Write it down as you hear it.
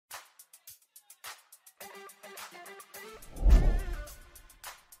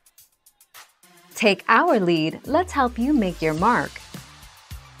Take our lead, let's help you make your mark.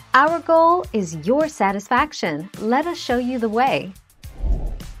 Our goal is your satisfaction. Let us show you the way.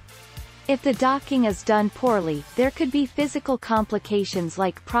 If the docking is done poorly, there could be physical complications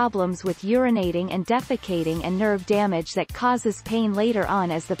like problems with urinating and defecating and nerve damage that causes pain later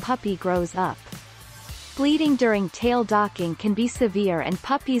on as the puppy grows up. Bleeding during tail docking can be severe and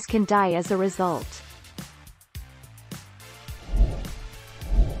puppies can die as a result.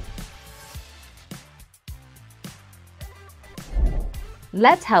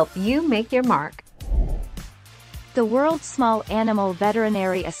 Let's help you make your mark. The World Small Animal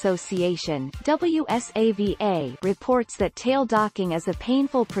Veterinary Association (WSAVA) reports that tail docking is a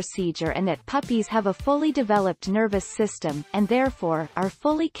painful procedure and that puppies have a fully developed nervous system, and therefore, are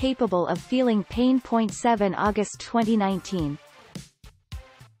fully capable of feeling pain. 7 August 2019.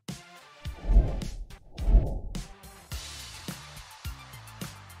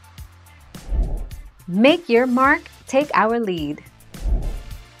 Make your mark, take our lead.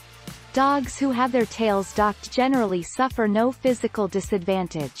 Dogs who have their tails docked generally suffer no physical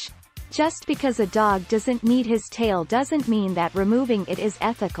disadvantage. Just because a dog doesn't need his tail doesn't mean that removing it is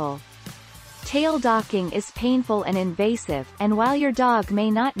ethical. Tail docking is painful and invasive, and while your dog may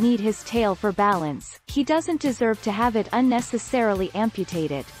not need his tail for balance, he doesn't deserve to have it unnecessarily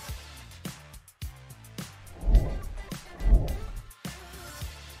amputated.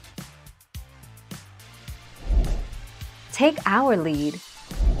 Take our lead.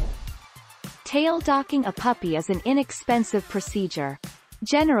 Tail docking a puppy is an inexpensive procedure.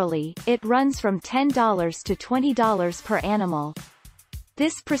 Generally, it runs from $10 to $20 per animal.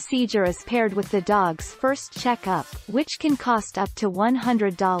 This procedure is paired with the dog's first checkup, which can cost up to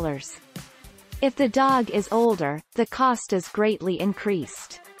 $100. If the dog is older, the cost is greatly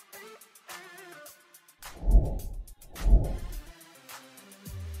increased.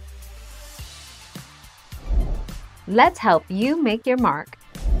 Let's help you make your mark.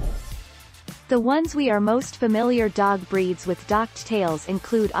 The ones we are most familiar dog breeds with docked tails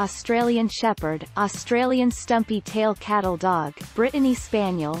include Australian Shepherd, Australian Stumpy Tail Cattle Dog, Brittany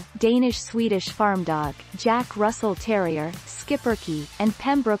Spaniel, Danish Swedish Farm Dog, Jack Russell Terrier, Schipperke, and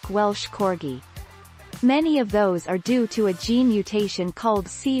Pembroke Welsh Corgi. Many of those are due to a gene mutation called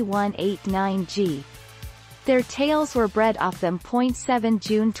C189G. Their tails were bred off them. 7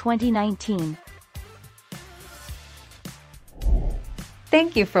 June 2019.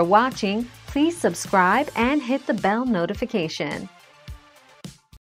 Thank you for watching. Please subscribe and hit the bell notification.